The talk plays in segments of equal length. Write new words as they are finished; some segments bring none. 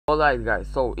Alright guys,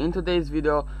 so in today's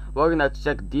video we're gonna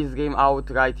check this game out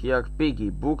right here, Piggy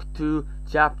Book 2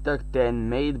 Chapter 10,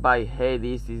 made by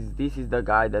This is the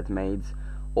guy that made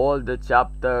all the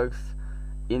chapters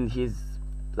in his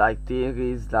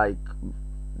series.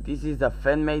 This is a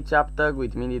fan-made chapter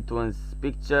with Mini Toon's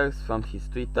pictures from his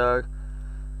Twitter.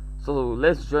 So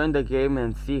let's join the game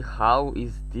and see how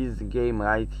is this game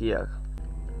right here.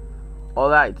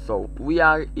 Alright, so we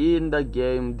are in the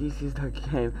game. This is the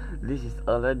game. This is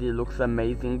already looks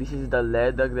amazing. This is the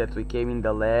ladder that we came in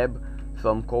the lab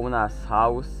from Kona's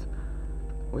house.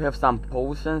 We have some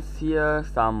potions here,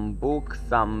 some books,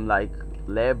 some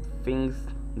lab things.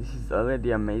 This is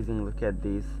already amazing. Look at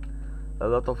this. A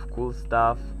lot of cool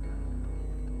stuff.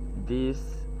 The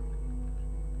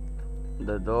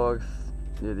doors.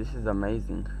 Yeah, this is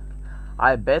amazing.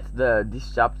 I bet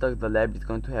this chapter, the lab, is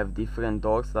going to have different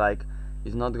doors.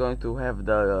 It's not going to have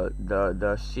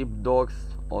the ship doors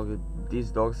or these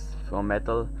doors from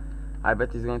metal. I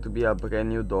bet it's going to be a brand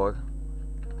new door,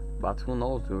 but who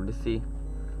knows, we'll see.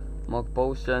 More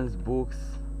potions, books.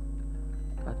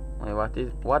 Wait,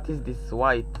 what is this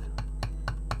white?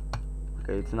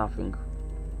 Okay, it's nothing.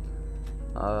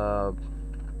 I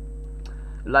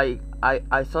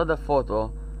saw the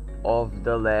photo of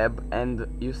the lab, and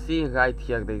you see right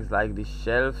here there's these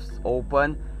shelves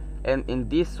open, and in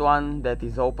this one that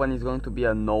is open is going to be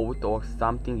a note or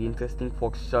something interesting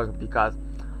for sure, because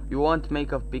you won't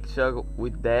make a picture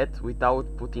with that without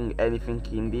putting anything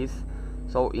in this.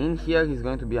 So in here is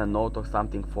going to be a note or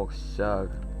something for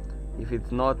sure. If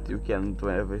it's not, you can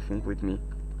do everything with me.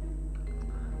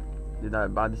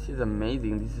 But this is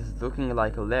amazing. This is looking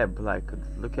like a lab.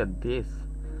 Look at this.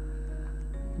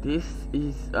 This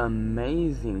is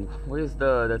amazing. Where is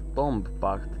the tomb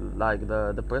part?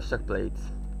 The pressure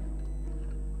plates.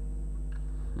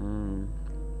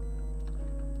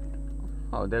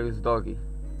 Oh, there is Doggy.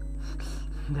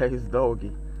 There is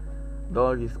Doggy.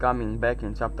 Doggy is coming back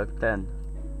in chapter 10.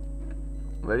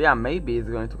 Well, yeah, maybe it's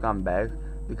going to come back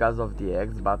because of the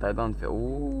eggs, but I don't feel.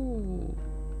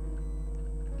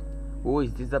 Ooh,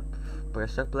 is this a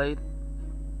pressure plate?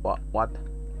 What?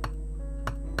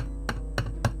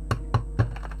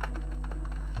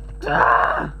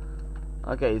 Ah!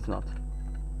 Okay, it's not.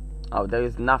 Oh, there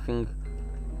is nothing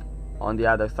on the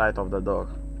other side of the door.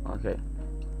 Okay.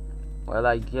 Well,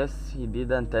 I guess he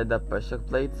didn't add the pressure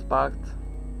plates part.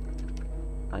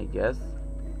 I guess.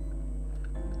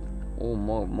 Oh,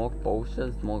 more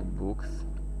potions, more books.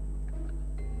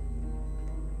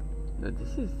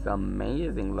 This is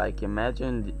amazing.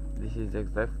 Imagine this is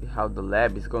exactly how the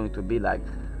lab is going to be like.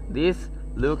 This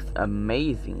looks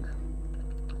amazing.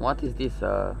 What is this?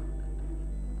 A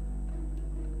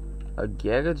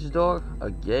garage door?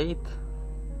 A gate?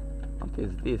 What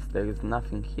is this? There is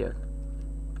nothing here.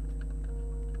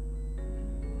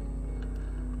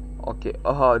 Okay.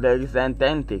 Oh, there is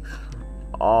antiques.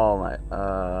 Oh my.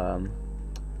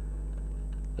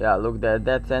 Yeah, look,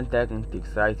 that's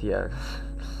antiques right here.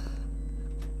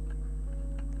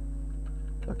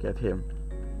 Look at him.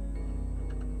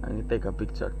 I need to take a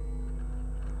picture.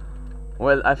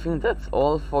 Well, I think that's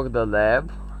all for the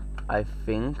lab. I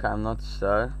think, I'm not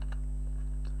sure.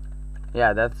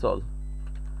 Yeah, that's all.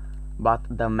 But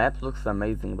the map looks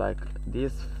amazing.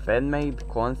 This fan-made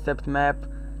concept map,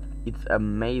 it's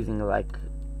amazing.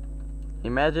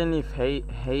 Imagine if wait,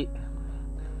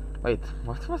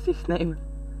 what was his name?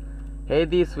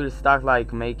 This will start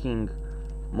making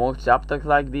more chapters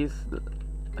like this.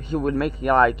 He will make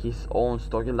his own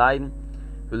storyline.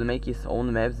 He will make his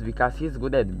own maps because he's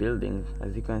good at building.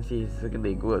 As you can see, he's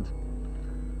really good.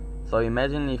 So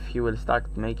imagine if he will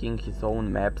start making his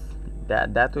own maps.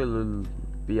 That will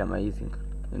be amazing,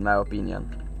 in my opinion.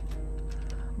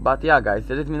 But yeah, guys,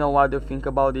 let me know what you think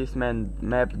about this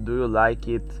map. Do you like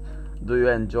it? Do you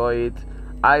enjoy it?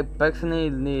 I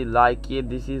personally like it.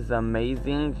 This is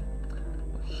amazing.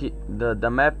 The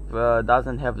map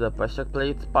doesn't have the pressure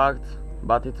plates part,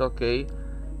 but it's okay.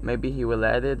 Maybe he will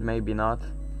add it, maybe not.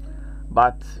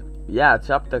 But yeah,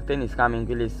 chapter 10 is coming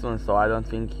really soon, so I don't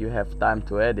think you have time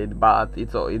to edit. But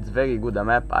it's very good, the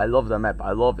map. I love the map.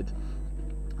 I love it.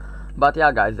 But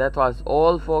yeah, guys, that was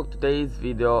all for today's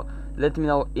video. Let me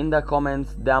know in the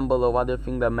comments down below what do you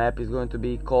think the map is going to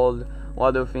be called.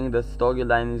 What do you think the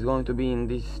storyline is going to be in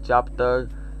this chapter.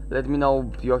 Let me know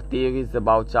your theories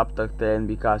about chapter 10,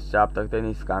 because chapter 10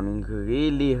 is coming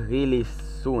really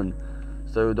soon.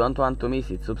 So you don't want to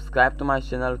miss it. Subscribe to my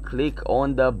channel, click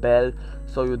on the bell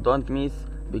so you don't miss,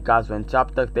 because when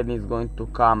chapter 10 is going to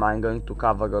come, I'm going to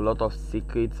cover a lot of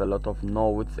secrets, a lot of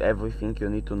notes, everything you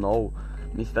need to know,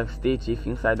 Mr. Stitchy,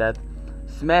 things like that.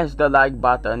 Smash the like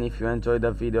button if you enjoyed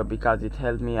the video, because it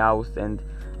helped me out and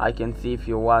I can see if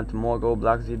you want more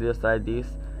Roblox videos like this.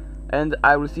 And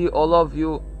I will see all of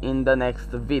you in the next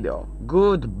video.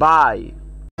 Goodbye!